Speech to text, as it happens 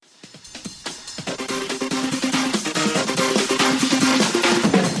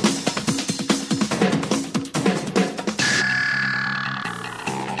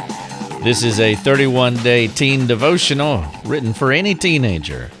This is a 31-day teen devotional written for any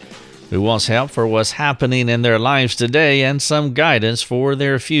teenager who wants help for what's happening in their lives today and some guidance for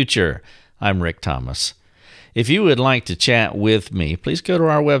their future. I'm Rick Thomas. If you would like to chat with me, please go to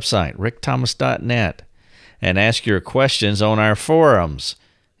our website, rickthomas.net, and ask your questions on our forums.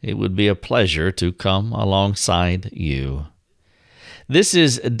 It would be a pleasure to come alongside you. This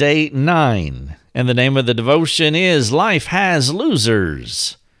is day 9, and the name of the devotion is Life Has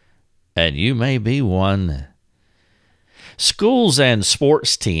Losers, and you may be one. Schools and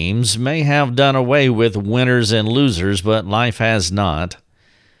sports teams may have done away with winners and losers, but life has not.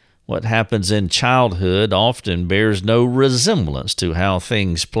 What happens in childhood often bears no resemblance to how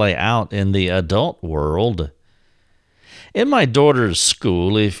things play out in the adult world. In my daughter's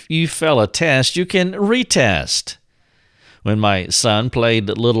school, if you fail a test, you can retest. When my son played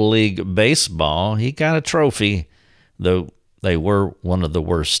Little League Baseball, he got a trophy, though they were one of the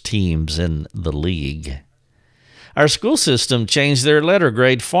worst teams in the league. Our school system changed their letter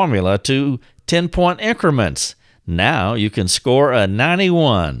grade formula to 10-point increments. Now you can score a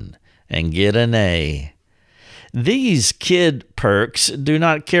 91 and get an A. These kid perks do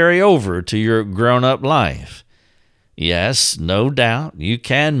not carry over to your grown-up life. Yes, no doubt, you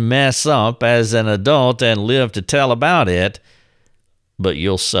can mess up as an adult and live to tell about it, but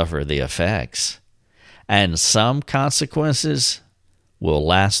you'll suffer the effects. And some consequences will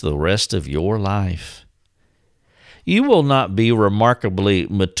last the rest of your life. You will not be remarkably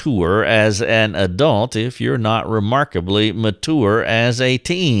mature as an adult if you're not remarkably mature as a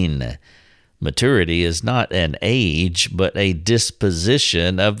teen. Maturity is not an age, but a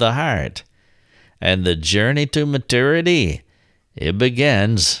disposition of the heart. And the journey to maturity, it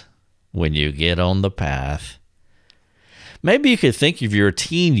begins when you get on the path. Maybe you could think of your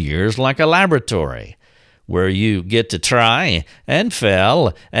teen years like a laboratory, where you get to try and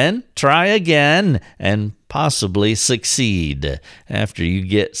fail and try again and possibly succeed. After you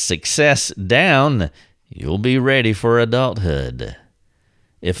get success down, you'll be ready for adulthood.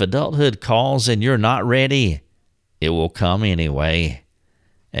 If adulthood calls and you're not ready, it will come anyway,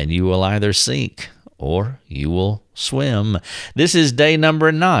 and you will either sink or you will swim. This is day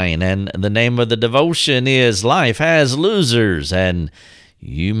number 9, and the name of the devotion is Life Has Losers, and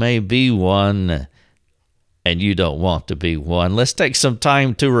you may be one. And you don't want to be one. Let's take some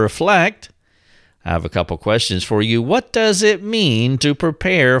time to reflect. I have a couple questions for you. What does it mean to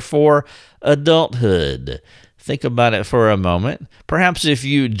prepare for adulthood? Think about it for a moment. Perhaps if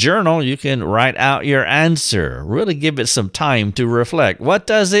you journal, you can write out your answer. Really give it some time to reflect. What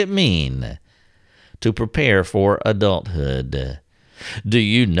does it mean to prepare for adulthood? Do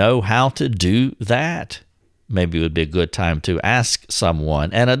you know how to do that? Maybe it would be a good time to ask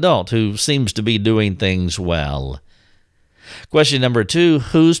someone, an adult who seems to be doing things well. Question number 2,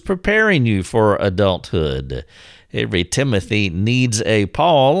 who's preparing you for adulthood? Every Timothy needs a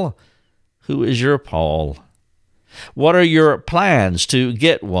Paul. Who is your Paul? What are your plans to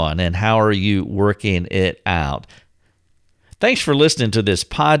get one, and how are you working it out? Thanks for listening to this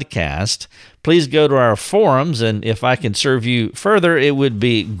podcast. Please go to our forums, and if I can serve you further, it would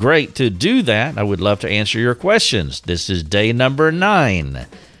be great to do that. I would love to answer your questions. This is day number 9,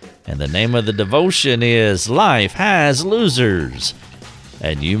 and the name of the devotion is Life Has Losers,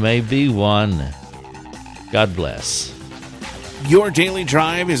 and you may be one. God bless. Your Daily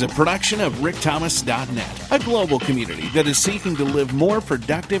Drive is a production of rickthomas.net, a global community that is seeking to live more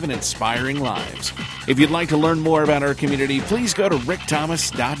productive and inspiring lives. If you'd like to learn more about our community, please go to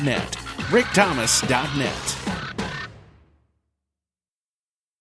rickthomas.net. rickthomas.net.